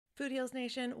Food Heals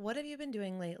Nation, what have you been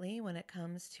doing lately when it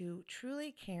comes to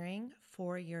truly caring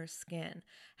for your skin?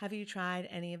 Have you tried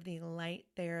any of the light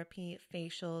therapy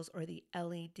facials or the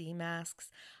LED masks?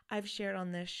 I've shared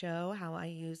on this show how I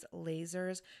use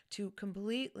lasers to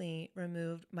completely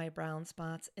remove my brown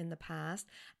spots in the past,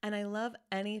 and I love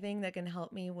anything that can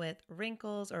help me with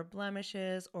wrinkles or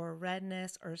blemishes or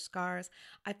redness or scars.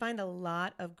 I find a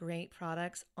lot of great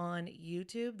products on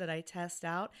YouTube that I test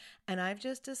out, and I've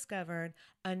just discovered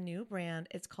a new brand.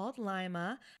 It's called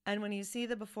Lima. And when you see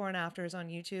the before and afters on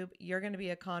YouTube, you're going to be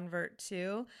a convert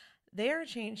too. They are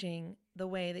changing the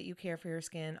way that you care for your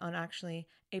skin on actually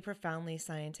a profoundly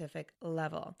scientific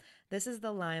level. This is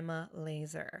the Lima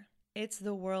laser. It's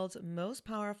the world's most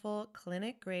powerful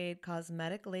clinic-grade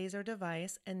cosmetic laser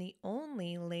device and the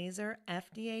only laser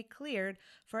FDA cleared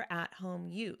for at-home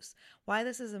use. Why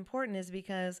this is important is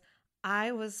because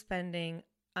I was spending,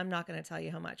 I'm not going to tell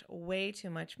you how much, way too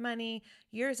much money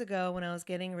years ago when I was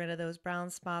getting rid of those brown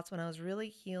spots, when I was really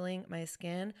healing my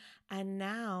skin. And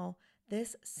now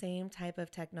this same type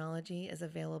of technology is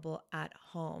available at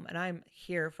home, and I'm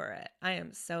here for it. I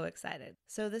am so excited.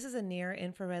 So this is a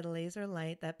near-infrared laser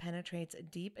light that penetrates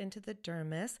deep into the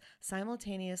dermis,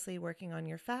 simultaneously working on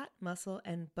your fat, muscle,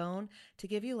 and bone to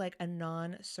give you like a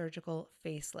non-surgical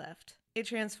facelift. It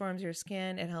transforms your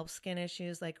skin. It helps skin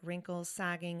issues like wrinkles,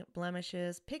 sagging,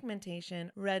 blemishes,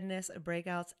 pigmentation, redness,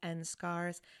 breakouts, and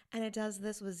scars. And it does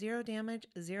this with zero damage,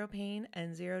 zero pain,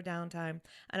 and zero downtime.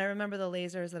 And I remember the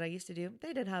lasers that I used to do,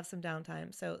 they did have some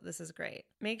downtime, so this is great.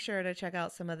 Make sure to check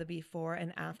out some of the before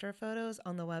and after photos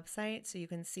on the website so you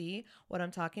can see what I'm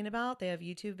talking about. They have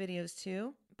YouTube videos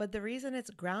too. But the reason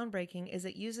it's groundbreaking is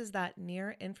it uses that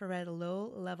near-infrared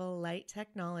low-level light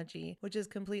technology, which is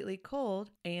completely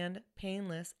cold and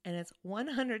painless, and it's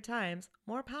 100 times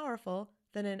more powerful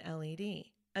than an LED.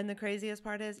 And the craziest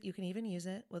part is you can even use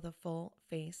it with a full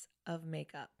face of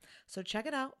makeup. So check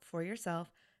it out for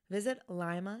yourself. Visit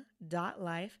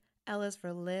lima.life. L is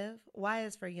for live, Y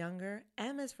is for younger,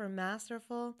 M is for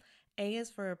masterful, A is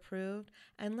for approved,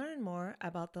 and learn more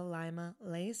about the Lima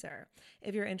laser.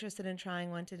 If you're interested in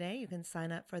trying one today, you can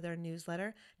sign up for their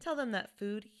newsletter. Tell them that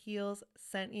Food Heals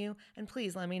sent you, and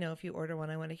please let me know if you order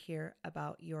one. I want to hear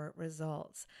about your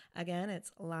results. Again,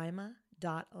 it's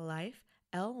lima.life,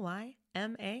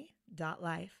 Lyma.life.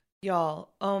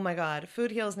 Y'all, oh my God,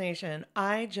 Food Heals Nation,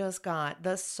 I just got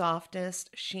the softest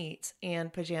sheets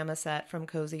and pajama set from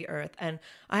Cozy Earth, and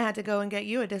I had to go and get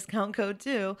you a discount code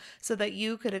too so that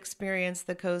you could experience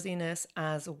the coziness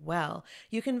as well.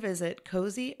 You can visit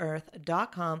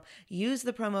CozyEarth.com, use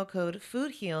the promo code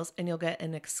FoodHeals, and you'll get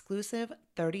an exclusive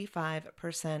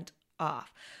 35%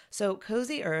 off. So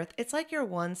Cozy Earth, it's like your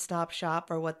one-stop shop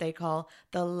for what they call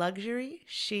the luxury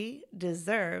she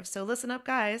deserves. So listen up,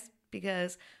 guys,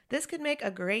 because this could make a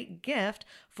great gift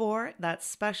for that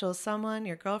special someone,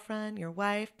 your girlfriend, your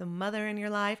wife, the mother in your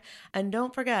life. And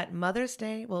don't forget, Mother's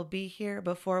Day will be here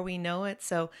before we know it.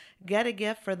 So get a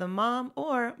gift for the mom,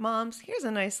 or moms, here's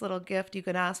a nice little gift you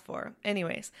could ask for.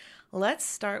 Anyways, let's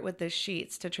start with the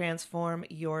sheets to transform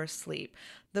your sleep.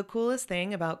 The coolest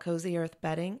thing about Cozy Earth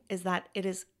bedding is that it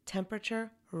is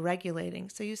temperature regulating,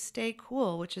 so you stay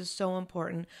cool, which is so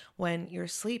important when you're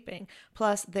sleeping.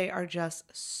 Plus, they are just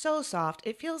so soft.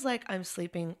 It feels like I'm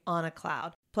sleeping on a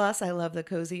cloud. Plus, I love the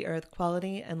Cozy Earth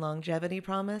quality and longevity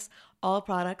promise. All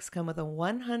products come with a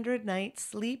 100-night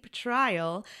sleep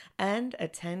trial and a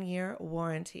 10-year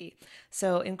warranty.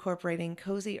 So incorporating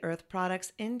Cozy Earth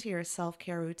products into your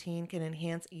self-care routine can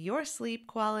enhance your sleep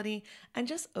quality and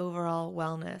just overall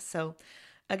wellness. So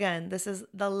again, this is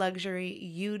the luxury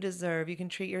you deserve. You can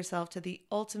treat yourself to the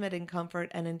ultimate in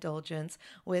comfort and indulgence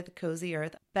with Cozy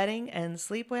Earth bedding and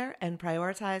sleepwear, and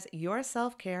prioritize your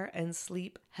self-care and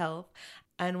sleep health.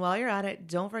 And while you're at it,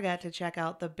 don't forget to check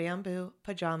out the bamboo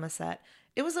pajama set.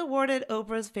 It was awarded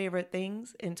Oprah's Favorite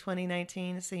Things in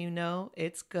 2019, so you know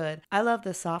it's good. I love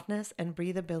the softness and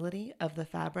breathability of the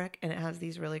fabric, and it has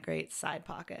these really great side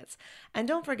pockets. And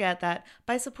don't forget that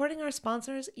by supporting our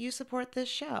sponsors, you support this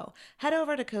show. Head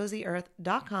over to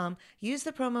CozyEarth.com, use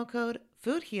the promo code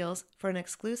FoodHeals for an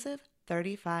exclusive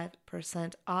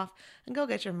 35% off, and go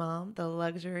get your mom the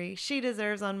luxury she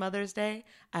deserves on Mother's Day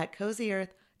at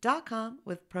CozyEarth.com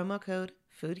with promo code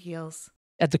FoodHeals.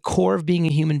 At the core of being a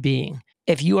human being,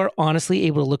 if you are honestly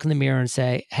able to look in the mirror and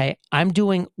say, hey, I'm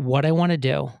doing what I want to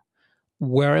do,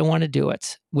 where I want to do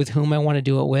it, with whom I want to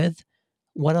do it with,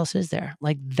 what else is there?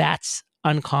 Like, that's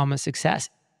uncommon success.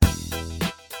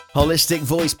 Holistic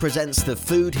Voice presents the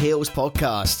Food Heals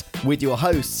podcast with your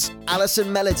hosts,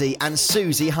 Alison Melody and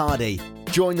Susie Hardy.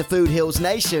 Join the Food Heals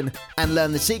Nation and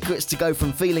learn the secrets to go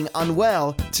from feeling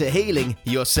unwell to healing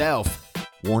yourself.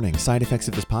 Warning, side effects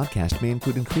of this podcast may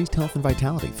include increased health and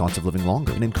vitality, thoughts of living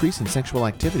longer, an increase in sexual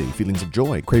activity, feelings of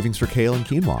joy, cravings for kale and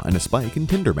quinoa, and a spike in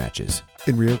Tinder matches.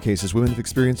 In rare cases, women have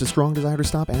experienced a strong desire to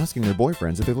stop asking their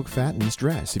boyfriends if they look fat and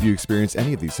stressed. If you experience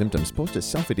any of these symptoms, post a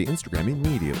selfie to Instagram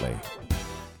immediately.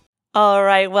 All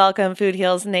right, welcome Food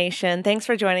Heals Nation. Thanks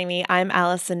for joining me. I'm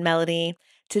Allison Melody.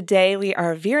 Today we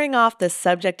are veering off the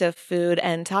subject of food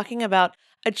and talking about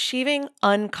achieving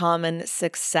uncommon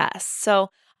success. So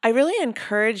I really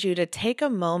encourage you to take a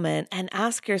moment and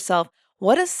ask yourself,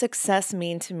 what does success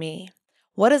mean to me?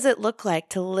 What does it look like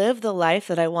to live the life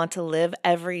that I want to live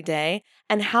every day?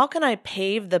 And how can I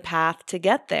pave the path to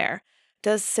get there?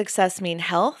 Does success mean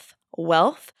health,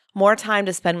 wealth, more time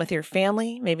to spend with your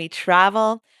family, maybe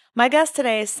travel? My guest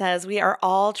today says we are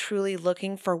all truly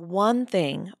looking for one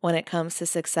thing when it comes to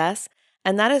success,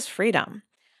 and that is freedom.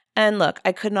 And look,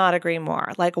 I could not agree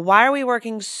more. Like, why are we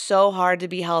working so hard to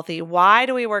be healthy? Why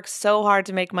do we work so hard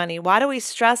to make money? Why do we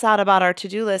stress out about our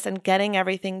to-do list and getting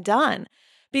everything done?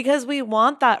 Because we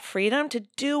want that freedom to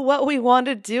do what we want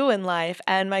to do in life.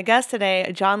 And my guest today,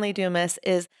 John Lee Dumas,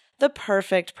 is the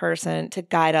perfect person to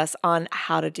guide us on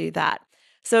how to do that.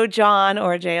 So John,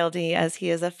 or JLD as he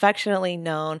is affectionately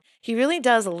known, he really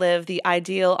does live the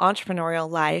ideal entrepreneurial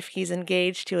life. He's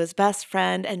engaged to his best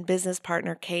friend and business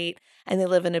partner, Kate, and they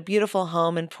live in a beautiful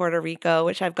home in Puerto Rico,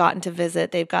 which I've gotten to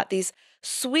visit. They've got these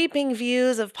sweeping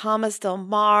views of Palmas del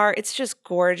Mar. It's just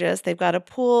gorgeous. They've got a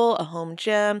pool, a home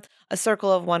gym, a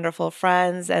circle of wonderful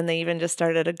friends, and they even just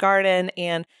started a garden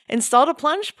and installed a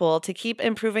plunge pool to keep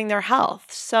improving their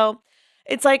health. So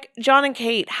it's like John and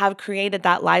Kate have created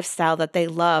that lifestyle that they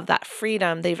love, that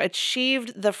freedom. They've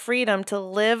achieved the freedom to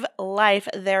live life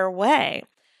their way.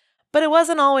 But it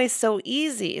wasn't always so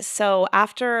easy. So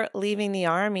after leaving the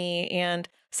Army and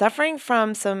suffering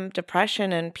from some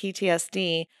depression and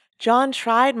PTSD, John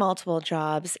tried multiple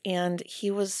jobs and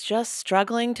he was just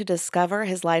struggling to discover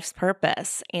his life's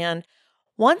purpose. And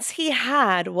once he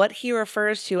had what he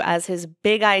refers to as his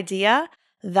big idea,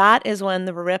 that is when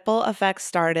the ripple effect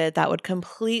started that would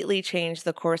completely change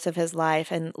the course of his life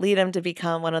and lead him to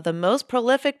become one of the most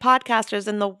prolific podcasters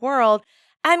in the world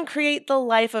and create the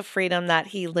life of freedom that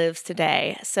he lives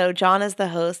today. So John is the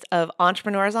host of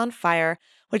Entrepreneurs on Fire,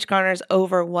 which garners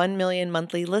over 1 million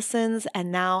monthly listens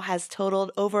and now has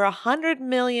totaled over 100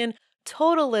 million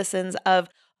total listens of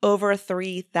over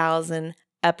 3,000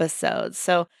 episodes.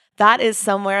 So that is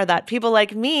somewhere that people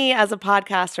like me as a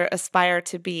podcaster aspire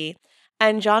to be.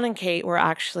 And John and Kate were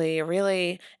actually a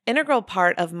really integral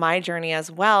part of my journey as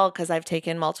well, because I've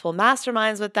taken multiple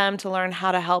masterminds with them to learn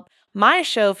how to help my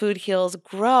show, Food Heals,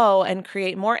 grow and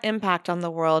create more impact on the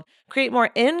world, create more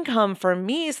income for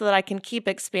me so that I can keep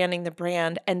expanding the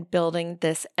brand and building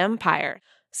this empire.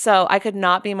 So I could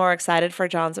not be more excited for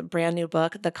John's brand new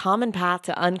book, The Common Path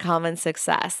to Uncommon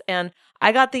Success. And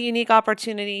I got the unique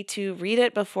opportunity to read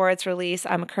it before its release.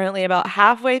 I'm currently about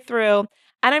halfway through,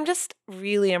 and I'm just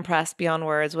really impressed beyond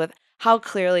words with how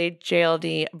clearly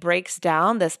JLD breaks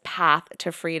down this path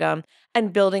to freedom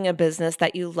and building a business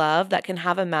that you love that can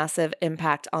have a massive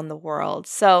impact on the world.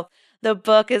 So the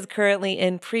book is currently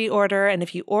in pre-order, and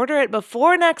if you order it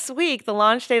before next week, the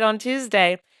launch date on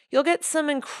Tuesday, you'll get some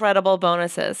incredible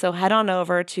bonuses. So head on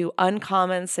over to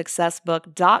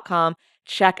uncommonsuccessbook.com,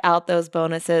 check out those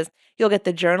bonuses. You'll get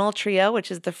the journal trio,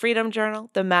 which is the Freedom Journal,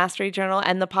 the Mastery Journal,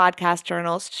 and the Podcast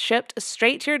Journal shipped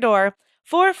straight to your door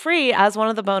for free as one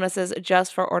of the bonuses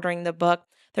just for ordering the book.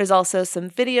 There's also some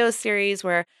video series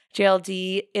where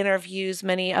JLD interviews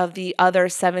many of the other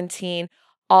 17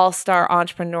 all-star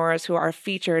entrepreneurs who are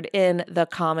featured in the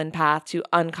Common Path to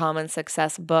Uncommon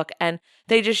Success book. And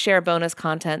they just share bonus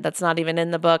content that's not even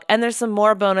in the book. And there's some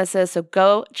more bonuses, so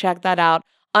go check that out,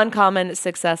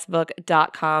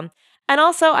 uncommonsuccessbook.com. And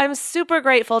also, I'm super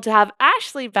grateful to have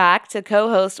Ashley back to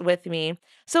co-host with me.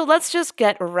 So let's just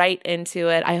get right into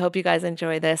it. I hope you guys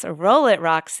enjoy this. Roll it,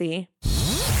 Roxy.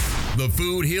 The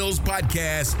Food Heals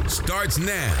Podcast starts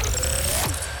now.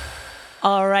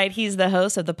 All right, he's the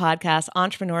host of the podcast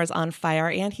Entrepreneurs on Fire,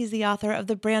 and he's the author of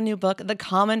the brand new book, The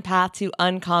Common Path to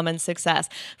Uncommon Success.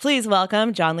 Please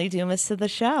welcome John Lee Dumas to the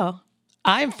show.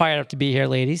 I'm fired up to be here,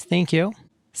 ladies. Thank you.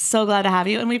 So glad to have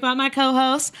you. And we've got my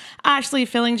co-host, Ashley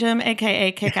Fillingham,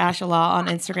 a.k.a. Kick Ash Law on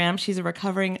Instagram. She's a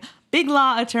recovering big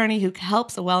law attorney who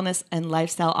helps wellness and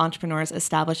lifestyle entrepreneurs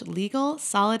establish legal,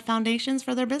 solid foundations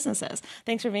for their businesses.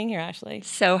 Thanks for being here, Ashley.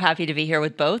 So happy to be here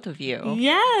with both of you.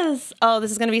 Yes. Oh,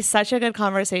 this is going to be such a good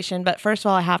conversation. But first of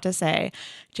all, I have to say,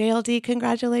 JLD,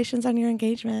 congratulations on your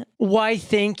engagement. Why,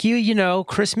 thank you. You know,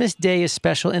 Christmas Day is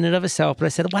special in and of itself, but I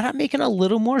said, why not make it a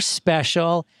little more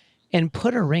special and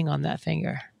put a ring on that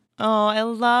finger? Oh, I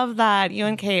love that. You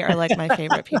and Kate are like my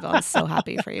favorite people. I'm so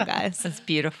happy for you guys. That's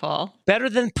beautiful. Better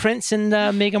than Prince and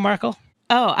Meghan Markle?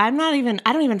 Oh, I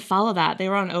don't even follow that. They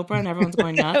were on Oprah and everyone's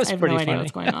going nuts. was I have pretty no idea funny.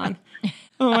 what's going on.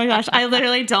 Oh my gosh. I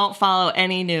literally don't follow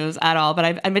any news at all,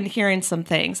 but I've been hearing some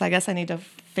things. I guess I need to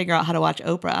figure out how to watch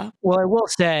Oprah. Well, I will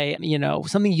say,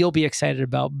 something you'll be excited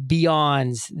about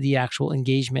beyond the actual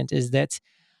engagement is that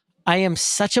I am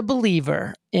such a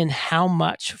believer in how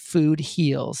much food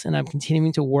heals, and I'm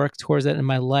continuing to work towards that in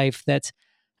my life, that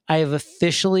I have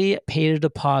officially paid a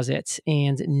deposit,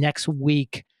 and next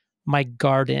week my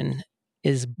garden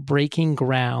is breaking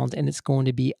ground and it's going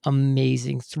to be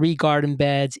amazing. 3 garden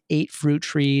beds, 8 fruit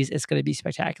trees. It's going to be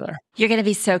spectacular. You're going to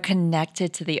be so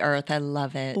connected to the earth. I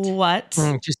love it. What?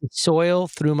 Just the soil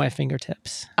through my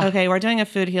fingertips. Okay, we're doing a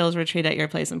Food Heals retreat at your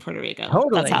place in Puerto Rico. Totally.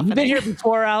 That's happening. You've been here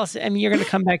before, Alice. I mean, you're going to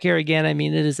come back here again. I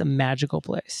mean, it is a magical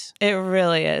place. It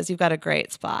really is. You've got a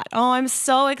great spot. Oh, I'm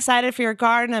so excited for your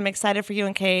garden. I'm excited for you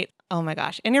and Kate. Oh my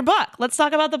gosh. And your book. Let's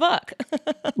talk about the book.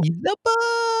 The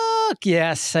book.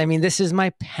 Yes. I mean, this is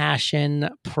my passion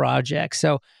project.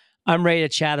 So I'm ready to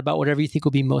chat about whatever you think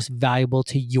will be most valuable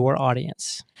to your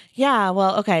audience. Yeah,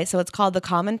 well, okay. So it's called The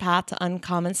Common Path to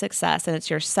Uncommon Success, and it's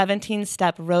your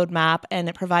 17-step roadmap, and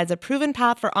it provides a proven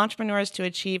path for entrepreneurs to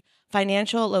achieve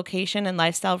financial, location, and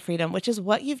lifestyle freedom, which is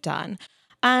what you've done.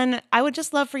 And I would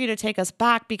just love for you to take us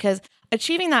back, because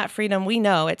achieving that freedom, we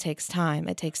know it takes time,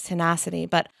 it takes tenacity,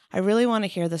 but I really want to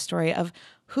hear the story of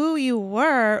who you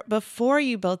were before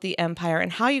you built the empire and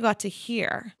how you got to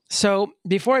here. So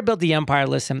before I built the empire,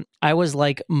 listen, I was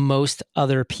like most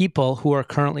other people who are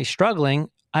currently struggling.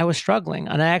 I was struggling.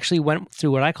 And I actually went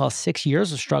through what I call 6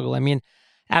 years of struggle. I mean,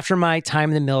 after my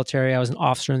time in the military, I was an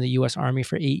officer in the U.S. Army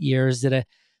for 8 years, did a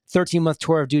 13-month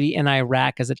tour of duty in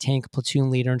Iraq as a tank platoon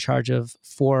leader in charge of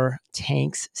 4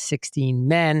 tanks, 16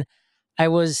 men. I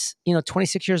was,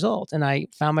 26 years old, and I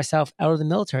found myself out of the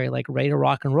military, like ready to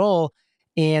rock and roll.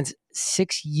 And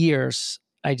 6 years,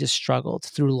 I just struggled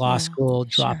through law school,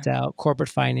 dropped out, corporate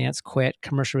finance, quit,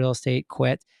 commercial real estate,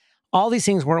 quit. All these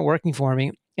things weren't working for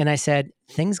me. And I said,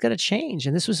 things got to change.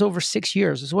 And this was over 6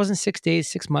 years. This wasn't 6 days,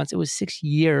 6 months. It was 6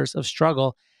 years of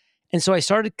struggle. And so I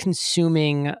started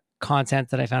consuming content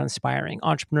that I found inspiring,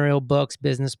 entrepreneurial books,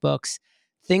 business books,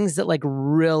 things that like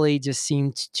really just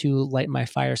seemed to light my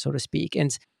fire, so to speak.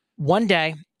 And one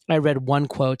day I read one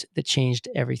quote that changed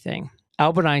everything.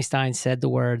 Albert Einstein said the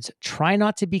words, "Try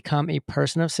not to become a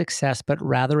person of success, but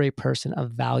rather a person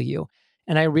of value."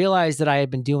 And I realized that I had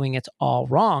been doing it all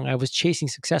wrong. I was chasing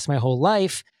success my whole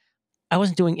life. I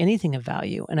wasn't doing anything of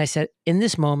value. And I said, in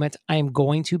this moment, I am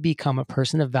going to become a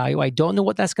person of value. I don't know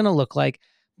what that's going to look like,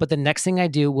 but the next thing I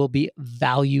do will be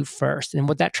value first. And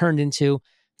what that turned into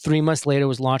 3 months later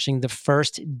was launching the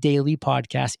first daily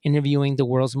podcast, interviewing the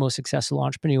world's most successful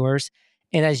entrepreneurs.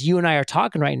 And as you and I are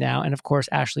talking right now, and of course,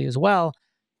 Ashley as well,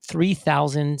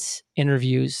 3,000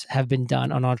 interviews have been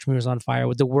done on Entrepreneurs on Fire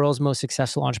with the world's most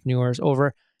successful entrepreneurs,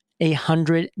 over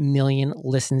 100 million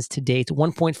listens to date,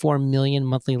 1.4 million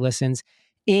monthly listens.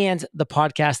 And the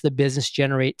podcast, The Business,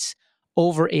 generates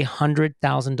over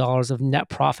 $100,000 of net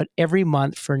profit every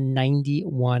month for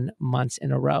 91 months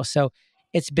in a row. So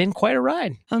it's been quite a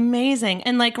ride. Amazing.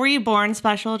 And like, were you born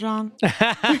special, John?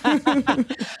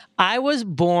 I was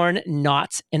born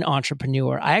not an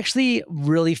entrepreneur. I actually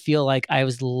really feel like I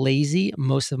was lazy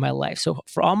most of my life. So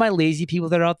for all my lazy people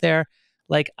that are out there,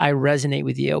 like I resonate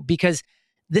with you, because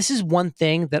this is one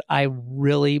thing that I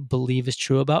really believe is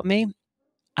true about me.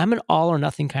 I'm an all or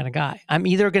nothing kind of guy. I'm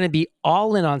either going to be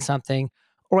all in on something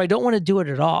or I don't want to do it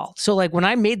at all. So like when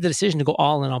I made the decision to go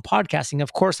all in on podcasting,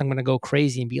 of course I'm going to go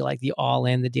crazy and be like the all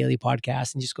in, the daily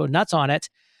podcast, and just go nuts on it.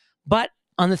 But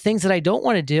on the things that I don't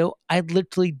want to do, I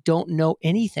literally don't know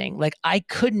anything. Like I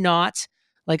could not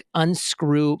like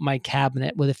unscrew my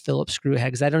cabinet with a Phillips screw head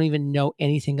because I don't even know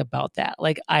anything about that.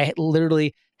 Like I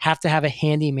literally have to have a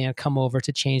handyman come over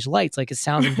to change lights. Like it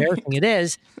sounds embarrassing, it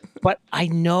is, but I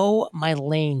know my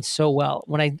lane so well.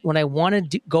 When I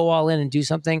want to go all in and do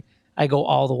something, I go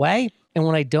all the way. And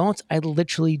when I don't, I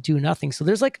literally do nothing. So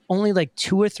there's like only like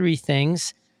 2 or 3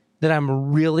 things that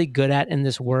I'm really good at in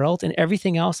this world. And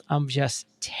everything else, I'm just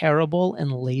terrible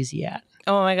and lazy at.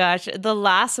 Oh my gosh. The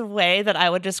last way that I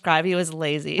would describe you is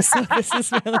lazy. So this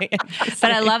is really interesting.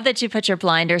 But I love that you put your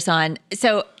blinders on.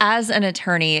 So as an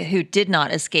attorney who did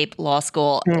not escape law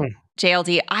school,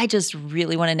 JLD, I just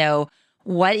really want to know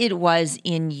what it was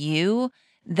in you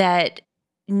that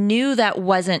knew that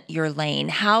wasn't your lane.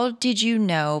 How did you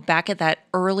know back at that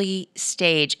early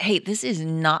stage, hey, this is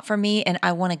not for me and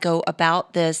I want to go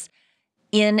about this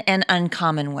in an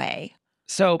uncommon way?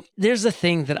 So there's a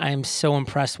thing that I'm so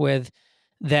impressed with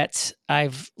that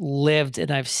I've lived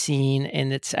and I've seen,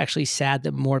 and it's actually sad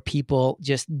that more people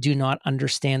just do not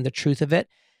understand the truth of it.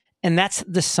 And that's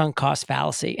the sunk cost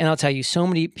fallacy. And I'll tell you, so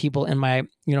many people in my,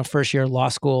 first year law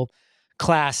school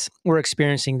class were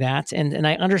experiencing that. And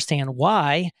I understand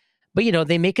why, but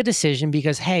they make a decision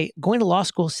because, hey, going to law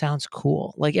school sounds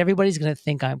cool. Like everybody's going to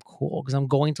think I'm cool because I'm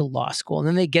going to law school. And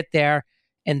then they get there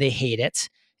and they hate it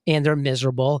and they're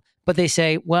miserable, but they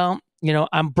say, well,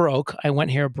 I'm broke. I went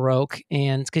here broke.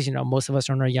 And because, most of us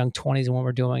are in our young 20s when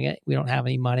we're doing it, we don't have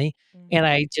any money. And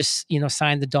I just,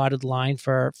 signed the dotted line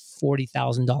for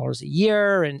 $40,000 a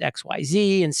year and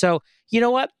XYZ. And so, you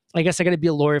know what? I guess I got to be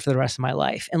a lawyer for the rest of my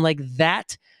life. And like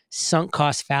that sunk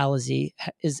cost fallacy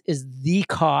is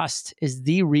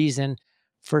the reason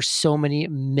for so many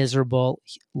miserable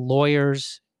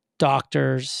lawyers,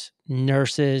 doctors,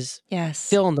 nurses, Yes.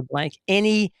 fill in the blank,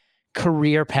 any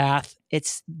career path.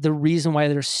 It's the reason why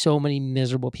there's so many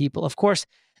miserable people. Of course,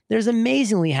 there's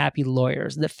amazingly happy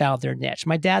lawyers that found their niche.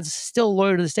 My dad's still a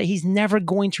lawyer to this day. He's never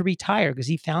going to retire because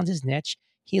he found his niche.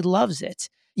 He loves it.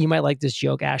 You might like this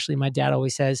joke, Ashley. My dad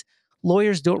always says,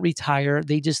 lawyers don't retire.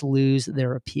 They just lose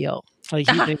their appeal. Like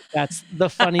he thinks that's the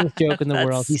funniest joke in the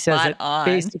world. He says it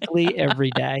basically every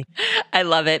day. I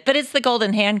love it. But it's the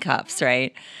golden handcuffs,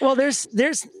 right? Well, there's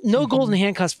no golden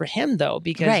handcuffs for him though,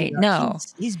 because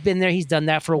he's been there. He's done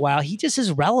that for a while. He just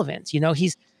is relevant.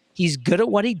 He's good at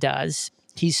what he does.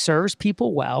 He serves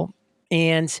people well.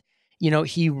 And,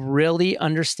 he really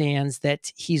understands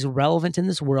that he's relevant in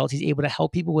this world. He's able to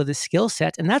help people with his skill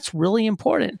set. And that's really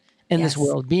important in this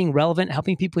world, being relevant,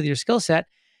 helping people with your skill set.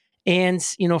 And,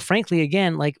 frankly,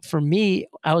 again, like for me,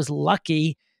 I was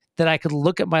lucky that I could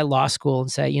look at my law school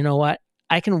and say, you know what,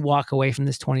 I can walk away from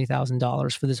this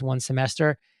 $20,000 for this one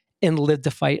semester and live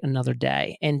to fight another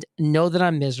day and know that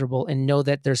I'm miserable and know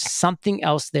that there's something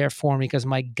else there for me because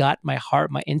my gut, my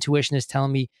heart, my intuition is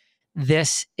telling me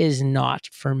this is not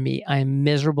for me. I'm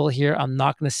miserable here. I'm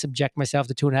not going to subject myself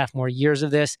to 2.5 more years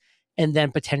of this and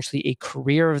then potentially a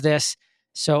career of this.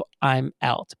 So I'm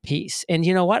out. Peace. And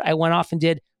you know what? I went off and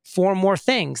did 4 more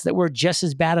things that were just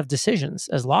as bad of decisions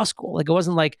as law school. Like it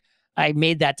wasn't like I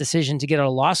made that decision to get out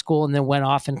of law school and then went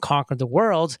off and conquered the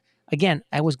world. Again,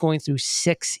 I was going through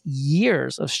 6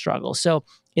 years of struggle. So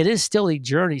it is still a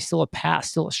journey, still a path,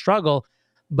 still a struggle.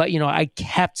 But, I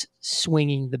kept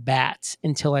swinging the bat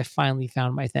until I finally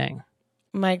found my thing.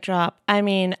 Mic drop. I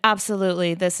mean,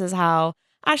 absolutely. This is how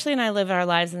Ashley and I live our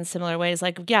lives in similar ways.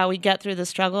 Like, yeah, we get through the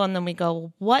struggle and then we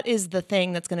go, what is the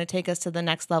thing that's going to take us to the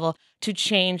next level to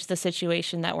change the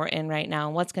situation that we're in right now?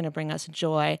 And what's going to bring us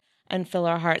joy and fill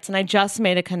our hearts? And I just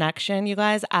made a connection, you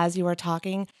guys, as you were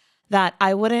talking, that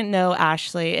I wouldn't know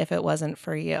Ashley if it wasn't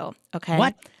for you. Okay.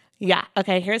 What? Yeah.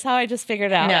 Okay. Here's how I just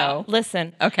figured it out. No.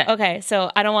 Listen. Okay. Okay.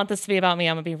 So I don't want this to be about me.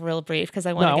 I'm going to be real brief because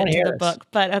I want to get into the book.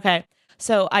 But okay.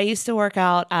 So I used to work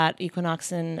out at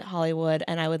Equinox in Hollywood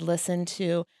and I would listen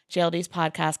to JLD's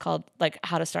podcast called like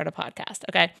How to Start a Podcast.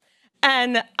 Okay.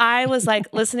 And I was like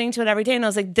listening to it every day and I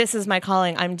was like, this is my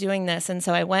calling. I'm doing this. And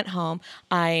so I went home.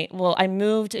 I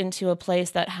moved into a place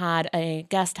that had a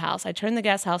guest house. I turned the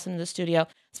guest house into the studio,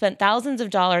 spent thousands of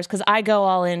dollars because I go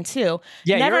all in too.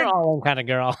 Yeah, you're an all in kind of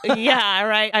girl. Yeah,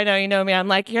 right. I know, you know me. I'm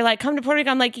like, you're like, come to Puerto Rico.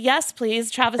 I'm like, yes,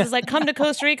 please. Travis is like, come to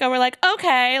Costa Rica. We're like,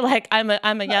 okay. Like I'm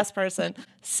a yes person.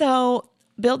 So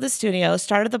built the studio,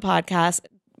 started the podcast,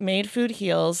 made Food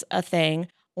Heals a thing.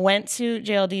 Went to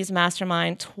JLD's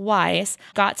mastermind twice,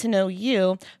 got to know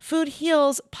you. Food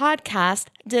Heals podcast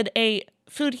did a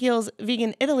Food Heals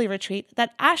Vegan Italy retreat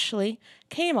that Ashley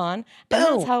came on. And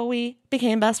that's how we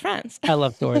became best friends. I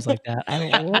love stories like that.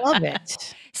 I love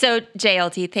it. So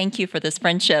JLD, thank you for this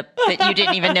friendship that you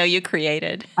didn't even know you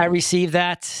created. I received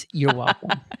that. You're welcome.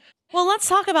 Well, let's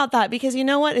talk about that because you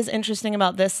know what is interesting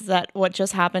about this, that what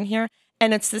just happened here,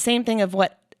 and it's the same thing of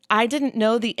what I didn't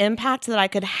know the impact that I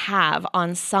could have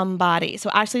on somebody. So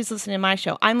Ashley's listening to my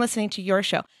show. I'm listening to your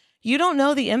show. You don't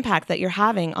know the impact that you're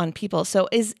having on people. So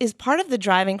is part of the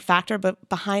driving factor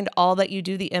behind all that you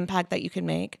do the impact that you can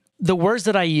make? The words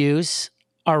that I use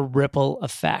are ripple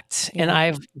effects. Yeah. And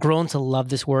I've grown to love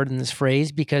this word and this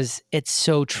phrase because it's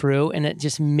so true. And it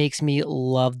just makes me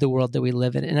love the world that we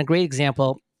live in. And a great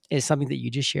example is something that you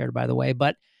just shared, by the way.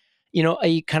 But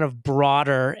a kind of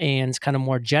broader and kind of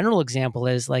more general example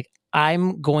is like,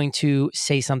 I'm going to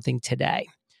say something today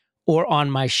or on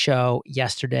my show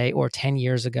yesterday or 10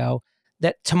 years ago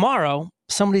that tomorrow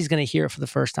somebody's going to hear it for the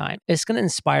first time. It's going to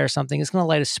inspire something. It's going to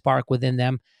light a spark within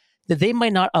them that they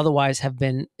might not otherwise have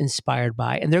been inspired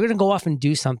by. And they're going to go off and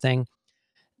do something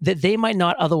that they might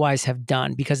not otherwise have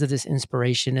done because of this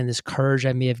inspiration and this courage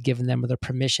I may have given them or the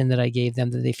permission that I gave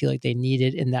them that they feel like they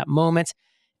needed in that moment.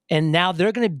 And now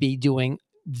they're going to be doing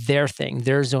their thing,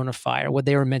 their zone of fire, what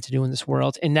they were meant to do in this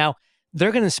world. And now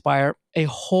they're going to inspire a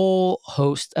whole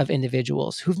host of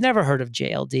individuals who've never heard of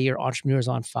JLD or Entrepreneurs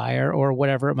on Fire or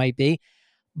whatever it might be.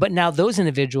 But now those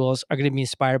individuals are going to be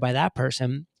inspired by that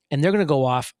person, and they're going to go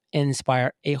off and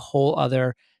inspire a whole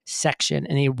other section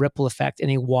and a ripple effect and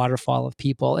a waterfall of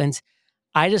people. And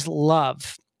I just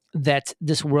love that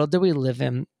this world that we live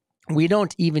in, we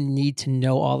don't even need to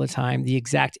know all the time the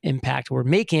exact impact we're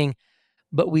making,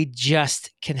 but we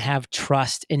just can have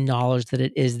trust and knowledge that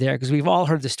it is there, because we've all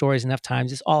heard the stories enough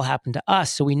times. It's all happened to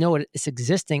us. So we know it's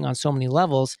existing on so many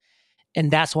levels.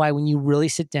 And that's why when you really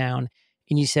sit down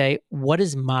and you say, what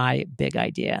is my big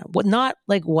idea? Not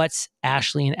like what's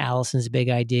Ashley and Allison's big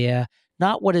idea,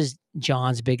 not what is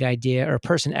John's big idea or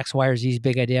person X, Y, or Z's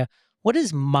big idea. What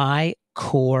is my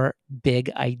core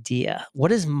big idea?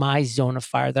 What is my zone of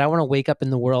fire that I want to wake up in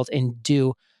the world and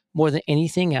do more than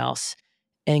anything else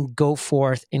and go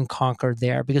forth and conquer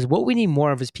there? Because what we need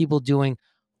more of is people doing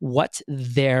what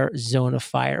their zone of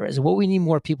fire is. What we need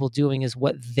more people doing is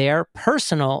what their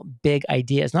personal big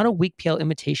idea is, not a weak, pale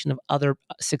imitation of other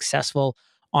successful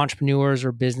entrepreneurs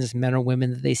or businessmen or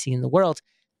women that they see in the world,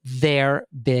 their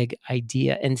big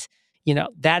idea. And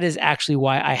that is actually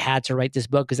why I had to write this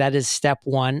book, because that is step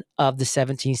one of the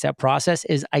 17-step process,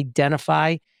 is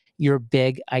identify your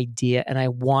big idea. And I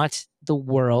want the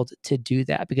world to do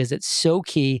that because it's so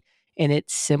key and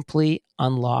it simply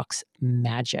unlocks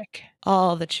magic.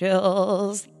 All the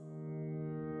chills.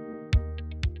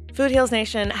 Food Heals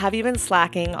Nation, have you been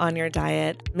slacking on your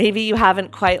diet? Maybe you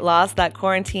haven't quite lost that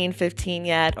quarantine 15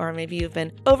 yet, or maybe you've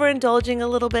been overindulging a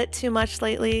little bit too much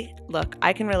lately. Look,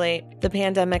 I can relate. The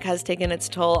pandemic has taken its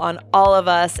toll on all of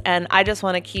us, and I just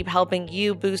want to keep helping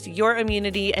you boost your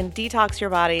immunity and detox your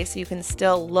body so you can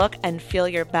still look and feel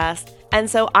your best. And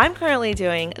so I'm currently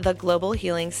doing the Global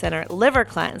Healing Center Liver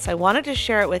Cleanse. I wanted to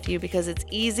share it with you because it's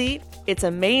easy, it's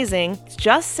amazing, it's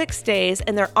just 6 days,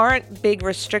 and there aren't big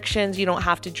restrictions. You don't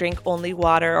have to drink only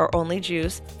water or only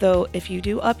juice. Though if you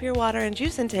do up your water and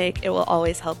juice intake, it will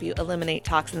always help you eliminate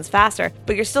toxins faster.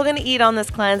 But you're still going to eat on this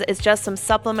cleanse. It's just some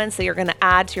supplements that you're going to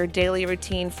add to your daily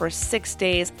routine for 6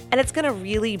 days, and it's going to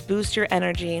really boost your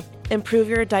energy, improve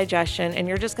your digestion, and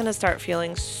you're just going to start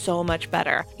feeling so much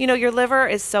better. Your liver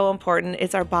is so important.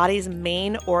 It's our body's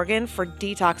main organ for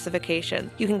detoxification.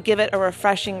 You can give it a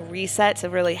refreshing reset to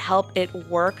really help it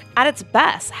work at its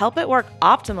best, help it work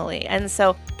optimally. And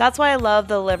so that's why I love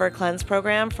the Liver Cleanse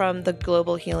program from the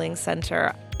Global Healing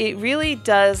Center. It really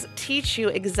does teach you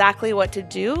exactly what to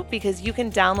do because you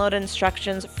can download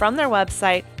instructions from their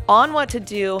website on what to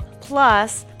do.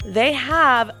 Plus, they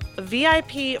have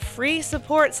VIP free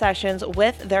support sessions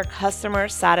with their customer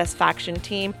satisfaction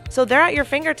team. So they're at your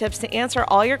fingertips to answer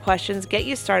all your questions, get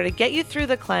you started, get you through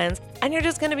the cleanse, and you're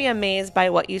just going to be amazed by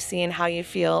what you see and how you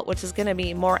feel, which is going to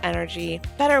be more energy,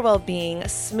 better well-being,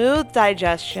 smooth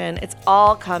digestion. It's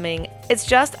all coming. It's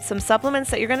just some supplements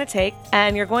that you're going to take,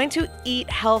 and you're going to eat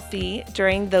healthy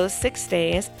during those 6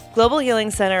 days. Global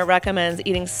Healing Center recommends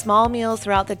eating small meals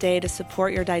throughout the day to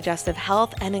support your digestive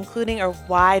health, and including a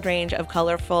wide range of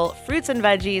colorful fruits and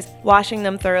veggies, washing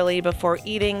them thoroughly before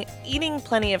eating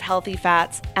plenty of healthy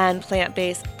fats and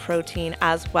plant-based protein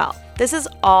as well. This is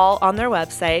all on their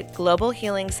website,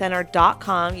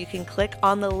 globalhealingcenter.com. You can click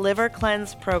on the Liver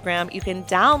Cleanse program. You can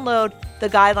download the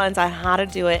guidelines on how to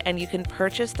do it, and you can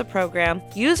purchase the program.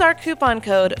 Use our coupon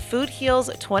code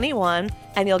FOODHEALS21,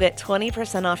 and you'll get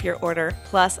 20% off your order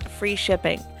plus free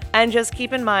shipping. And just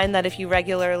keep in mind that if you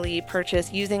regularly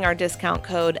purchase using our discount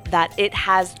code, that it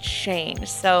has changed.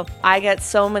 So I get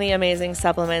so many amazing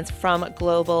supplements from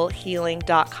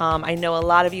globalhealing.com. I know a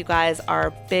lot of you guys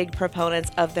are big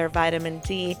proponents of their vitamin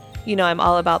D. I'm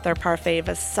all about their Parfait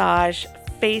Visage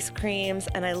face creams,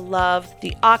 and I love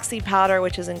the Oxy powder,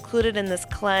 which is included in this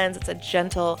cleanse. It's a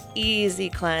gentle, easy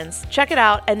cleanse. Check it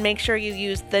out and make sure you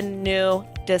use the new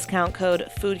discount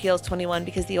code FOODHEALS21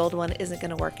 because the old one isn't going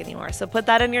to work anymore. So put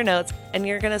that in your notes and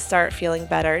you're going to start feeling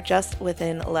better just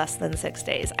within less than 6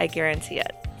 days. I guarantee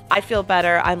it. I feel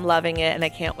better. I'm loving it, and I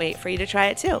can't wait for you to try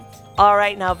it too. All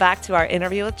right, now back to our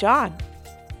interview with John.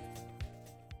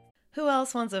 Who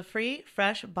else wants a free,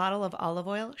 fresh bottle of olive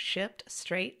oil shipped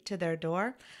straight to their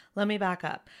door? Let me back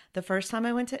up. The first time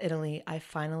I went to Italy, I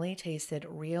finally tasted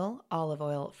real olive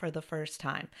oil for the first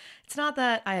time. It's not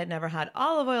that I had never had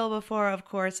olive oil before, of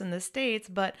course, in the States,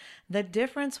 but the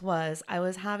difference was I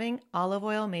was having olive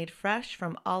oil made fresh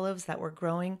from olives that were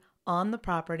growing on the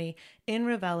property in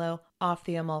Ravello off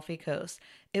the Amalfi Coast.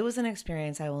 It was an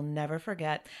experience I will never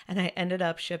forget, and I ended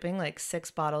up shipping like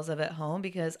 6 bottles of it home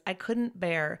because I couldn't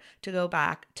bear to go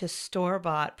back to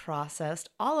store-bought processed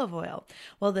olive oil.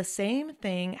 Well, the same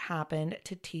thing happened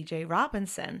to TJ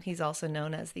Robinson. He's also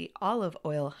known as the olive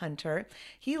oil hunter.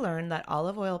 He learned that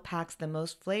olive oil packs the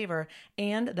most flavor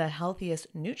and the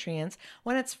healthiest nutrients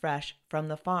when it's fresh from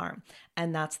the farm.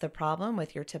 And that's the problem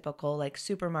with your typical like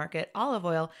supermarket olive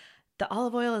oil. The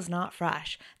olive oil is not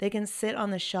fresh. They can sit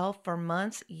on the shelf for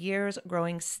months, years,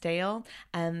 growing stale.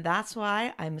 And that's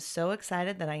why I'm so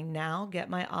excited that I now get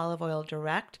my olive oil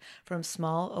direct from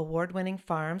small award-winning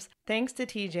farms. Thanks to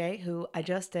TJ, who I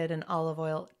just did an olive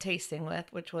oil tasting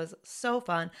with, which was so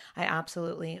fun. I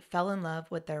absolutely fell in love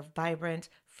with their vibrant,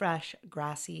 fresh,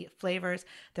 grassy flavors.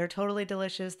 They're totally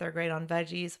delicious. They're great on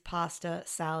veggies, pasta,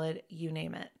 salad, you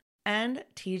name it. And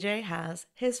TJ has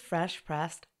his fresh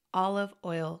pressed olive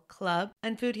oil club.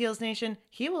 And Food Heals Nation,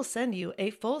 he will send you a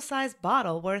full-size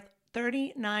bottle worth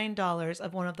 $39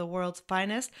 of one of the world's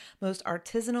finest, most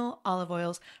artisanal olive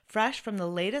oils, fresh from the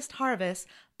latest harvest,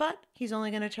 but he's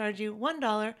only going to charge you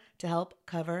 $1 to help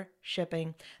cover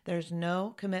shipping. There's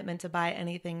no commitment to buy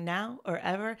anything now or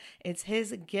ever. It's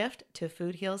his gift to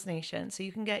Food Heals Nation. So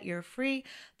you can get your free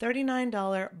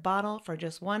 $39 bottle for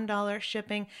just $1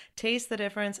 shipping. Taste the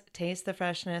difference, taste the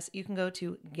freshness. You can go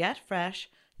to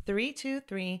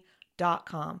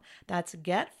getfresh323.com. That's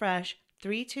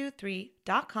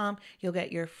getfresh323.com. You'll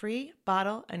get your free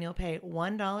bottle and you'll pay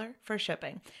 $1 for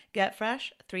shipping.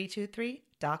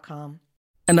 Getfresh323.com.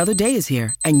 Another day is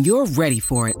here, and you're ready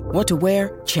for it. What to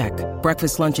wear? Check.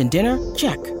 Breakfast, lunch, and dinner?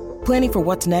 Check. Planning for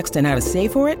what's next and how to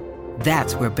save for it?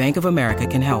 That's where Bank of America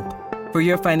can help. For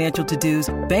your financial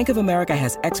to-dos, Bank of America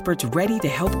has experts ready to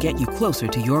help get you closer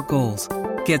to your goals.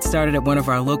 Get started at one of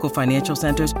our local financial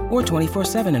centers or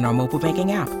 24/7 in our mobile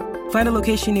banking app. Find a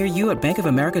location near you at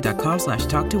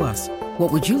bankofamerica.com/talktous.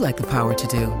 What would you like the power to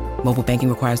do? Mobile banking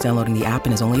requires downloading the app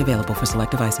and is only available for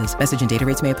select devices. Message and data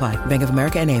rates may apply. Bank of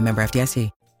America NA, member FDIC.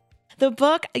 The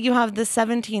book, you have the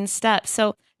 17 steps.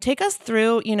 So take us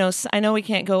through, I know we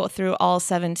can't go through all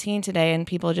 17 today and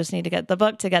people just need to get the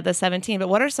book to get the 17, but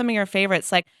what are some of your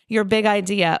favorites? Like your big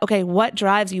idea. Okay, what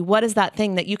drives you? What is that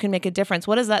thing that you can make a difference?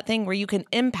 What is that thing where you can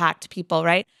impact people,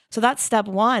 right? So that's step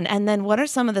 1. And then what are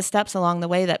some of the steps along the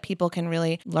way that people can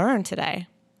really learn today?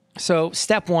 So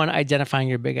step 1, identifying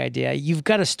your big idea. You've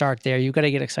got to start there. You've got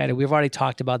to get excited. We've already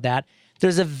talked about that.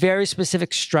 There's a very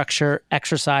specific structure,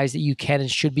 exercise that you can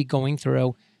and should be going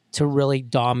through to really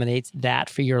dominate that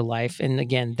for your life. And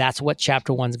again, that's what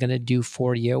chapter 1 is going to do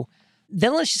for you.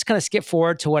 Then let's just kind of skip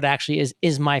forward to what actually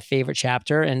is my favorite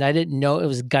chapter. And I didn't know it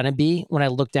was going to be when I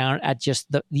looked down at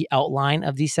just the outline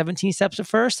of these 17 steps at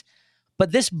first.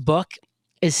 But this book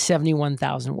is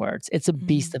 71,000 words. It's a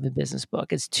beast of a business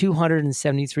book. It's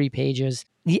 273 pages.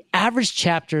 The average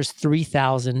chapter is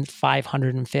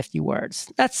 3,550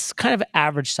 words. That's kind of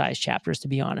average size chapters, to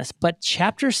be honest. But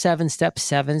chapter 7, step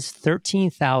 7 is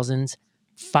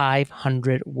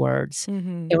 13,500 words.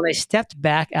 And when I stepped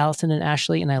back, Allison and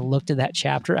Ashley, and I looked at that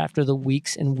chapter after the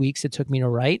weeks and weeks it took me to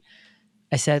write,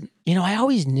 I said, I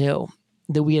always knew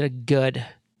that we had a good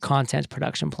content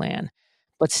production plan.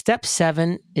 But step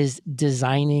 7 is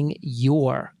designing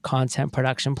your content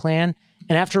production plan.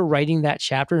 And after writing that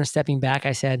chapter and stepping back,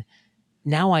 I said,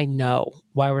 now I know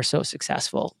why we're so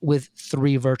successful with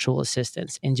 3 virtual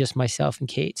assistants and just myself and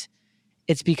Kate.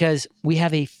 It's because we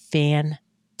have a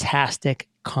fantastic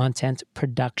content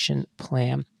production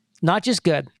plan. Not just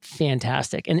good,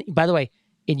 fantastic. And by the way,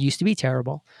 it used to be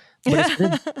terrible,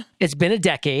 but it's been a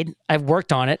decade. I've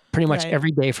worked on it pretty much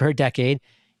every day for a decade.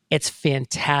 It's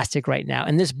fantastic right now.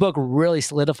 And this book really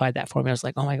solidified that for me. I was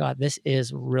like, oh my God, this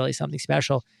is really something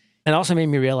special. And it also made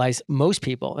me realize most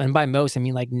people, and by most, I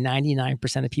mean like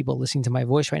 99% of people listening to my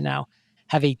voice right now,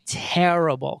 have a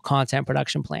terrible content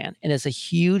production plan. And it's a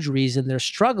huge reason they're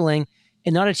struggling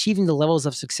and not achieving the levels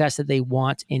of success that they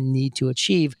want and need to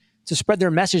achieve to spread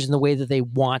their message in the way that they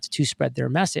want to spread their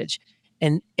message.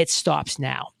 And it stops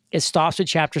now. It stops with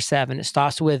chapter 7. It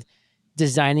stops with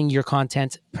designing your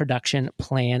content production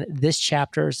plan. This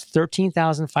chapter is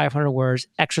 13,500 words,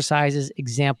 exercises,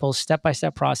 examples,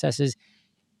 step-by-step processes.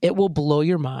 It will blow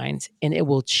your mind and it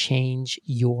will change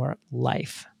your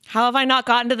life. How have I not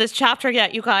gotten to this chapter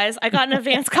yet, you guys? I got an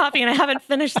advanced copy and I haven't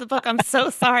finished the book. I'm so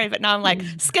sorry, but now I'm like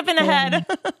skipping ahead.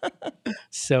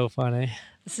 So funny.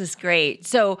 This is great.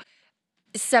 So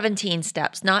 17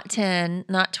 steps, not 10,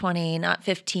 not 20, not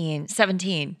 15,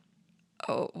 17.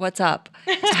 Oh, what's up?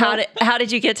 How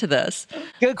did you get to this?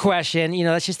 Good question.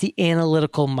 That's just the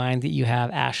analytical mind that you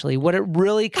have, Ashley. What it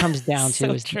really comes down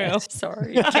to is true. this.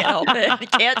 Sorry, I can't help it. I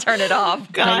can't turn it off.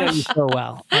 I know you so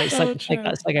well.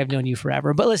 It's like I've known you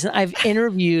forever. But listen, I've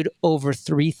interviewed over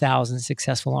 3,000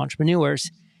 successful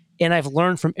entrepreneurs, and I've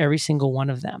learned from every single one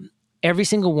of them. Every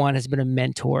single one has been a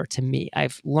mentor to me.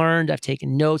 I've learned, I've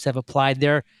taken notes, I've applied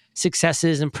their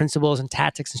successes and principles and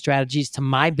tactics and strategies to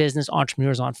my business,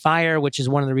 Entrepreneurs on Fire, which is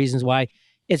one of the reasons why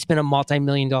it's been a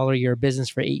multi-million-dollar a year business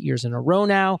for 8 years in a row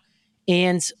now.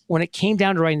 And when it came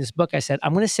down to writing this book, I said,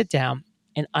 I'm going to sit down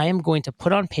and I am going to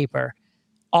put on paper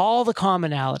all the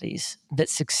commonalities that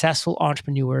successful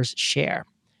entrepreneurs share.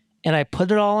 And I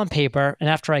put it all on paper. And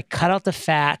after I cut out the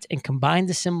fat and combined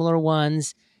the similar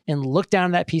ones and looked down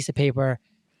at that piece of paper,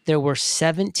 there were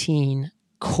 17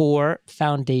 core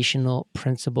foundational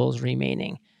principles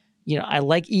remaining. I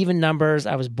like even numbers.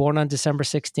 I was born on December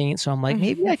 16th. So I'm like,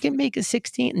 maybe I can make a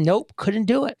 16. Nope, couldn't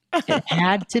do it. It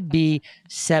had to be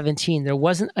 17. There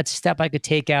wasn't a step I could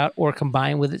take out or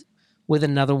combine with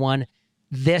another one.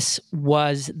 This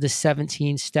was the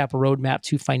 17-step roadmap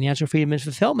to financial freedom and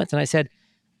fulfillment. And I said,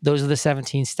 those are the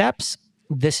 17 steps.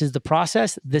 This is the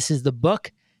process. This is the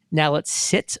book. Now let's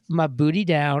sit my booty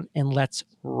down and let's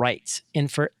write.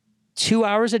 And for 2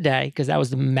 hours a day, because that was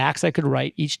the max I could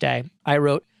write each day, I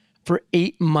wrote for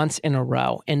 8 months in a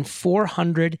row. And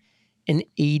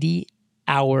 480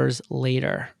 hours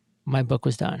later, my book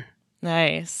was done.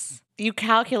 Nice. You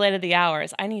calculated the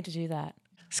hours. I need to do that.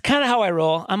 It's kind of how I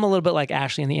roll. I'm a little bit like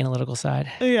Ashley on the analytical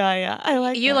side. Yeah. I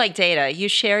like you that. like data. You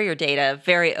share your data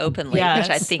very openly, Yes.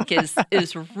 which I think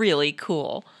is really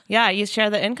cool. Yeah, you share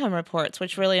the income reports,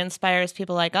 which really inspires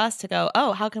people like us to go,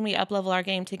 oh, how can we up-level our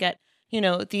game to get,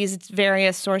 these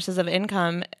various sources of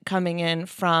income coming in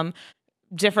from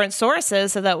different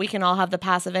sources so that we can all have the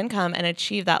passive income and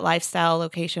achieve that lifestyle,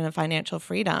 location, and financial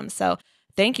freedom. So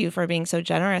thank you for being so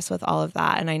generous with all of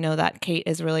that. And I know that Kate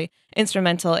is really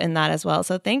instrumental in that as well.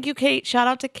 So thank you, Kate. Shout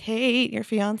out to Kate, your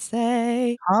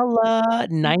fiance. Holla,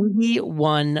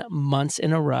 91 months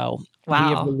in a row. Wow.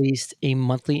 We have released a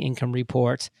monthly income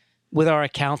report with our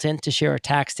accountant to share a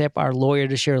tax tip, our lawyer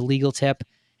to share a legal tip.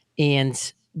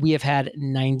 And we have had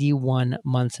 91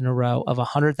 months in a row of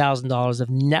 $100,000 of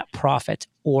net profit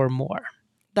or more.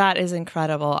 That is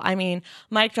incredible. I mean,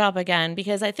 mic drop again,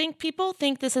 because I think people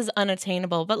think this is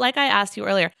unattainable. But like I asked you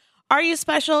earlier, are you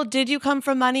special? Did you come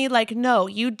from money? Like, no,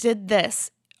 you did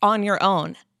this on your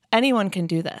own. Anyone can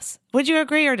do this. Would you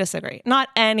agree or disagree? Not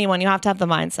anyone. You have to have the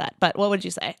mindset. But what would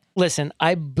you say? Listen,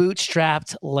 I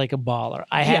bootstrapped like a baller.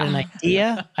 I had an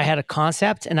idea, I had a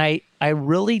concept, and I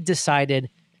really decided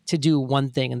to do one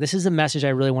thing. And this is a message I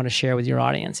really want to share with your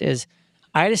audience is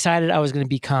I decided I was going to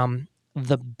become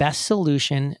the best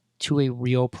solution to a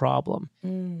real problem.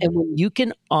 And when you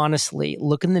can honestly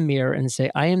look in the mirror and say,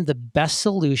 I am the best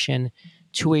solution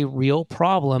to a real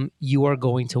problem, you are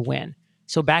going to win.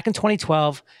 So back in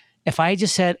 2012, if I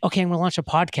just said, okay, I'm going to launch a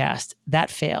podcast, that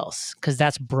fails because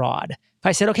that's broad. If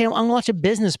I said, okay, I'm going to launch a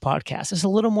business podcast, it's a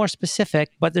little more specific,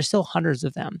 but there's still hundreds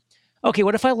of them. Okay,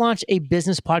 what if I launch a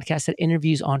business podcast that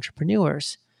interviews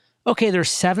entrepreneurs? Okay,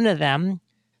 there's 7 of them,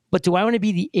 but do I want to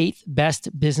be the 8th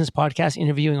best business podcast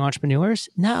interviewing entrepreneurs?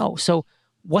 No. So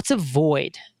what's a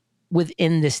void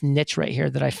within this niche right here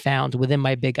that I found within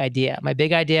my big idea? My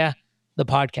big idea, the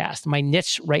podcast. My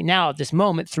niche right now at this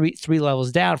moment, three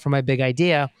levels down from my big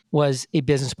idea, was a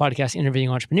business podcast interviewing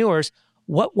entrepreneurs.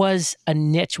 What was a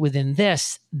niche within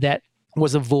this that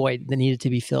was a void that needed to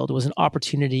be filled? It was an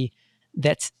opportunity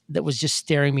that was just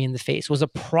staring me in the face. It was a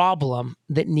problem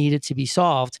that needed to be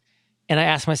solved. And I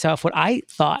asked myself what I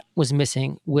thought was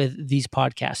missing with these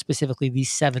podcasts, specifically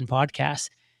these 7 podcasts.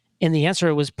 And the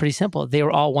answer was pretty simple. They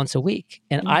were all once a week.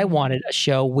 And I wanted a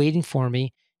show waiting for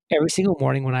me every single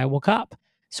morning when I woke up.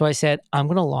 So I said, I'm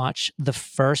going to launch the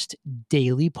first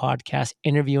daily podcast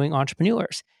interviewing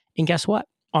entrepreneurs. And guess what?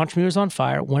 Entrepreneurs on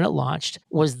Fire, when it launched,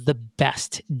 was the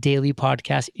best daily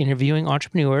podcast interviewing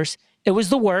entrepreneurs. It was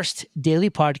the worst daily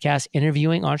podcast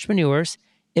interviewing entrepreneurs.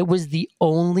 It was the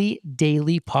only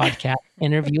daily podcast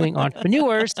interviewing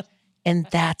entrepreneurs. And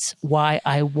that's why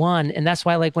I won. And that's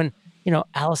why, like, when,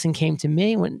 Allison came to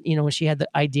me, when she had the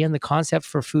idea and the concept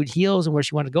for Food Heals and where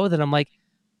she wanted to go with it, I'm like,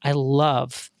 I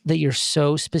love that you're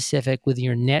so specific with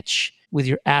your niche, with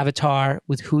your avatar,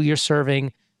 with who you're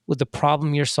serving, with the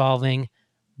problem you're solving.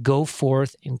 Go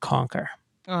forth and conquer.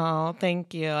 Oh,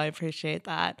 thank you. I appreciate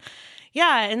that.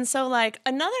 Yeah. And so, like,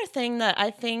 another thing that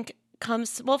I think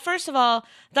comes, well, first of all,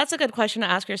 that's a good question to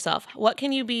ask yourself. What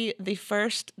can you be the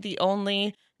first, the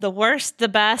only, the worst, the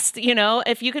best?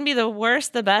 If you can be the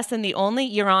worst, the best, and the only,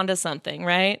 you're onto something,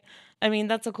 right? I mean,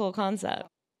 that's a cool concept.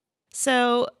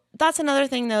 So that's another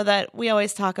thing, though, that we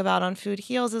always talk about on Food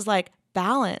Heals is like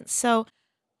balance. So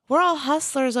we're all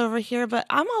hustlers over here, but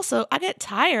I get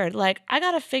tired. Like, I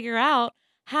got to figure out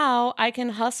how I can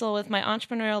hustle with my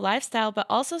entrepreneurial lifestyle, but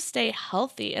also stay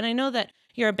healthy. And I know that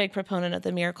you're a big proponent of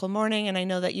the Miracle Morning, and I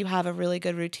know that you have a really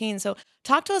good routine. So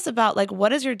talk to us about like,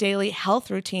 what is your daily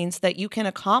health routine so that you can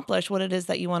accomplish what it is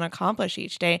that you want to accomplish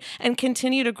each day and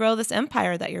continue to grow this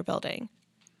empire that you're building.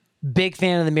 Big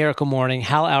fan of the Miracle Morning.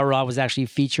 Hal Elrod was actually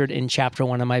featured in chapter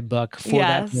 1 of my book for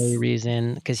that very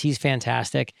reason, because he's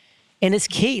fantastic. And it's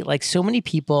key. Like, so many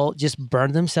people just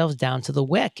burn themselves down to the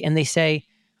wick, and they say,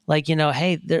 like, you know,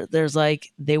 hey, there's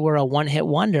like, they were a one-hit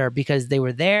wonder because they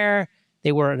were there,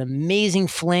 they were an amazing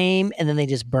flame, and then they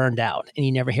just burned out and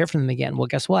you never hear from them again. Well,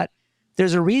 guess what?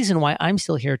 There's a reason why I'm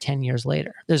still here 10 years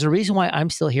later. There's a reason why I'm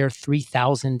still here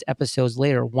 3,000 episodes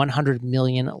later, 100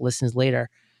 million listens later,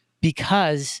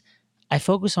 because I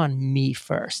focus on me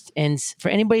first. And for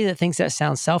anybody that thinks that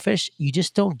sounds selfish, you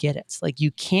just don't get it. It's like,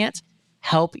 you can't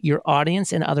help your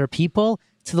audience and other people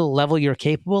to the level you're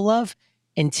capable of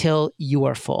until you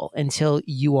are full, until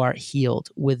you are healed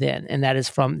within. And that is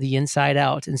from the inside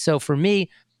out. And so for me,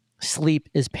 sleep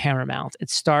is paramount. It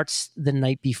starts the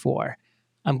night before.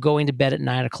 I'm going to bed at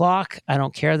 9 o'clock. I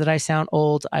don't care that I sound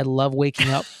old. I love waking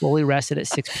up fully rested at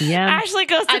 6 p.m. Ashley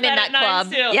goes to bed at 9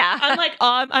 too. Yeah.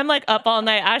 I'm like up all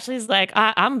night. Ashley's like,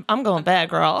 I'm going to bed,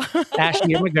 girl.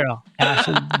 Ashley, you're my girl.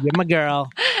 Ashley, you're my girl.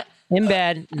 In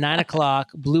bed, 9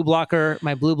 o'clock,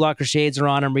 my blue blocker shades are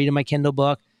on. I'm reading my Kindle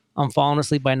book. I'm falling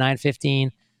asleep by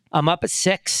 9:15. I'm up at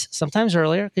 6, sometimes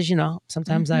earlier, because, you know,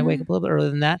 sometimes I wake up a little bit earlier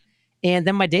than that. And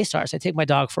then my day starts. I take my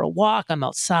dog for a walk. I'm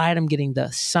outside. I'm getting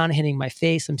the sun hitting my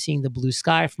face. I'm seeing the blue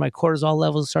sky for my cortisol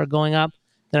levels start going up.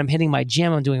 Then I'm hitting my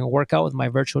gym. I'm doing a workout with my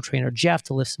virtual trainer, Jeff,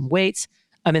 to lift some weights.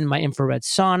 I'm in my infrared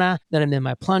sauna. Then I'm in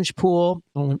my plunge pool.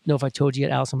 I don't know if I told you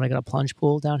yet, Allison, but I got a plunge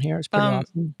pool down here. It's pretty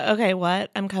awesome. Okay, what?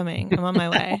 I'm coming. I'm on my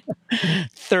way.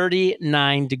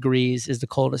 39 degrees is the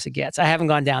coldest it gets. I haven't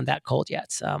gone down that cold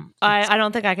yet. I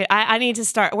don't think I could. I need to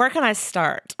start. Where can I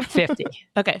start? 50.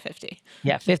 Okay, 50.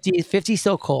 Yeah, 50 is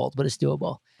still cold, but it's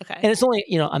doable. Okay. And it's only,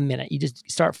 a minute. You just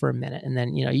start for a minute, and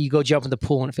then, you go jump in the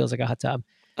pool and it feels like a hot tub.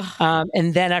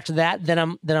 And then after that, then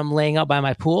I'm laying out by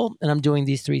my pool and I'm doing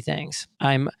these 3 things.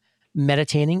 I'm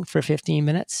meditating for 15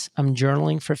 minutes. I'm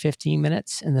journaling for 15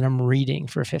 minutes. And then I'm reading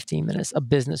for 15 minutes, a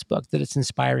business book that it's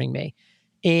inspiring me.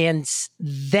 And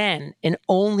then, and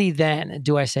only then,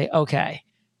 do I say, okay,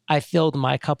 I filled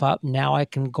my cup up. Now I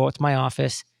can go to my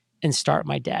office and start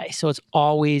my day. So it's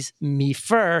always me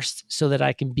first so that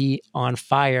I can be on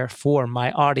fire for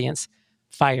my audience,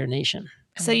 Fire Nation.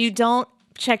 So you don't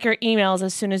check your emails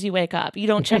as soon as you wake up. You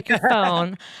don't check your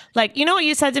phone. Like, you know what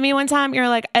you said to me one time? You're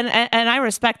like, and I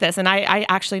respect this, and I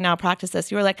actually now practice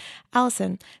this. You were like,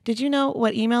 Allison, did you know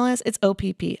what email is? It's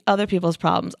OPP, other people's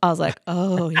problems. I was like,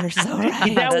 oh, you're so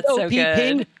right. That's so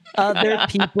good. Other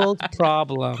people's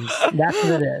problems. That's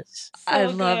what it is. I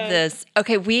love this.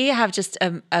 Okay, we have just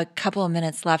a couple of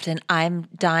minutes left, and I'm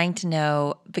dying to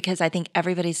know, because I think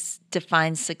everybody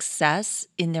defines success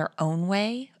in their own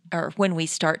way. Or when we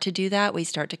start to do that, we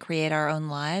start to create our own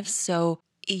lives. So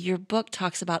your book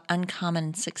talks about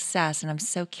uncommon success, and I'm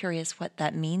so curious what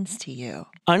that means to you.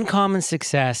 Uncommon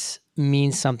success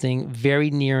means something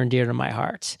very near and dear to my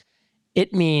heart.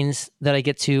 It means that I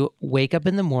get to wake up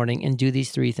in the morning and do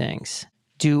these 3 things.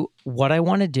 Do what I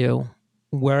want to do,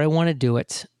 where I want to do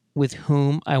it, with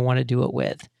whom I want to do it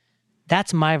with.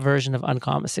 That's my version of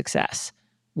uncommon success.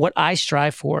 What I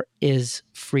strive for is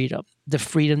freedom, the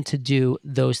freedom to do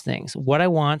those things. What I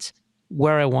want,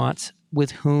 where I want,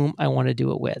 with whom I want to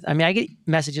do it with. I mean, I get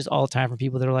messages all the time from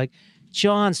people that are like,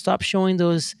 John, stop showing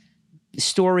those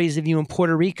stories of you in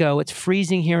Puerto Rico. It's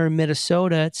freezing here in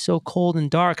Minnesota. It's so cold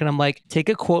and dark. And I'm like, take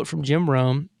a quote from Jim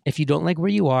Rohn. If you don't like where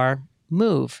you are,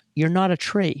 move. You're not a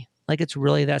tree. Like, it's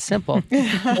really that simple.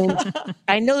 And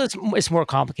I know it's more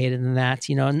complicated than that,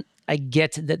 and I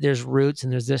get that there's roots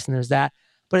and there's this and there's that.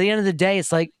 But at the end of the day,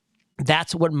 it's like,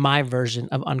 that's what my version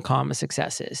of uncommon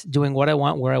success is. Doing what I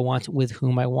want, where I want, with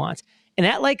whom I want. And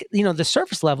at the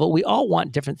surface level, we all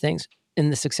want different things in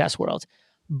the success world.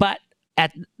 But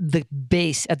at the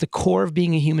base, at the core of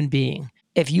being a human being,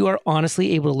 if you are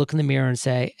honestly able to look in the mirror and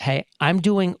say, hey, I'm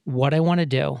doing what I want to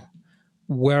do,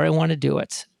 where I want to do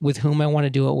it, with whom I want to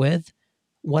do it with,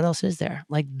 what else is there?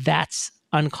 Like, that's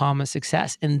uncommon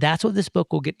success. And that's what this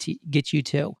book will get you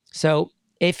to. So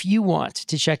if you want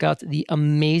to check out the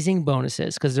amazing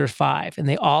bonuses, because there are 5 and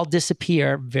they all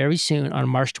disappear very soon on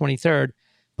March 23rd.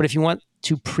 But if you want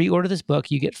to pre-order this book,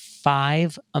 you get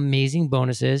 5 amazing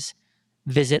bonuses.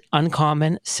 Visit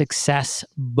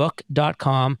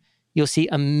uncommonsuccessbook.com You'll see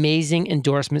amazing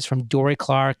endorsements from Dory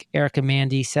Clark, Erica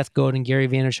Mandy, Seth Godin, Gary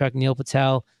Vaynerchuk, Neil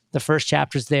Patel. The first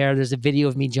chapter's there. There's a video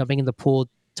of me jumping in the pool,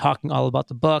 talking all about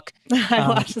the book. I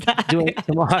watched that. Doing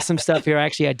some awesome stuff here.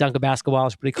 Actually, I dunk a basketball.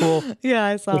 It's pretty cool. Yeah,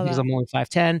 I saw Because that. I'm only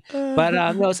 5'10". But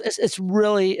no,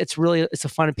 it's a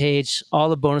fun page. All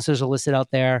the bonuses are listed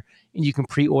out there, and you can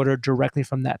pre-order directly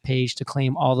from that page to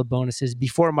claim all the bonuses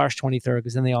before March 23rd,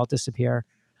 because then they all disappear.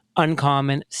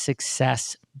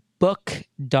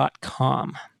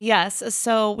 UncommonSuccessBook.com. Yes,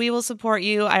 so we will support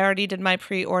you. I already did my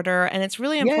pre-order, and it's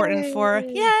really important for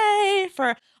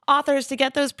authors to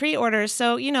get those pre-orders.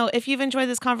 So, if you've enjoyed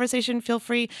this conversation, feel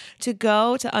free to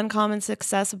go to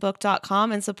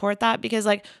uncommonsuccessbook.com and support that, because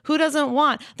who doesn't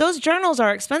want those journals?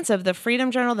 Are expensive. The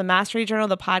Freedom Journal, the Mastery Journal,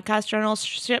 the Podcast Journal,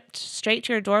 shipped straight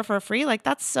to your door for free.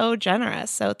 That's so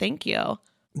generous. So thank you.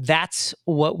 That's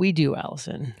what we do,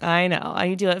 Allison. I know.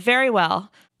 You do it very well.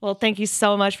 Well, thank you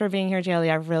so much for being here, JLD.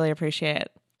 I really appreciate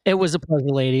it. It was a pleasure,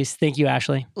 ladies. Thank you,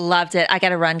 Ashley. Loved it. I got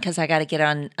to run because I got to get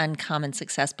on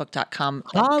uncommonsuccessbook.com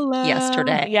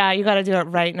yesterday. Yeah, you got to do it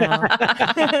right now.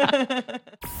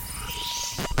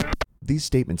 These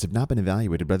statements have not been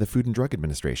evaluated by the Food and Drug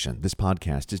Administration. This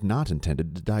podcast is not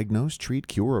intended to diagnose, treat,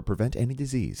 cure, or prevent any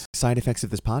disease. Side effects of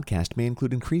this podcast may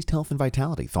include increased health and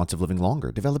vitality, thoughts of living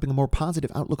longer, developing a more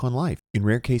positive outlook on life. In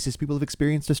rare cases, people have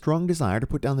experienced a strong desire to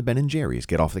put down the Ben & Jerry's,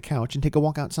 get off the couch, and take a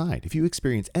walk outside. If you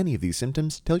experience any of these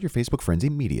symptoms, tell your Facebook friends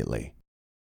immediately.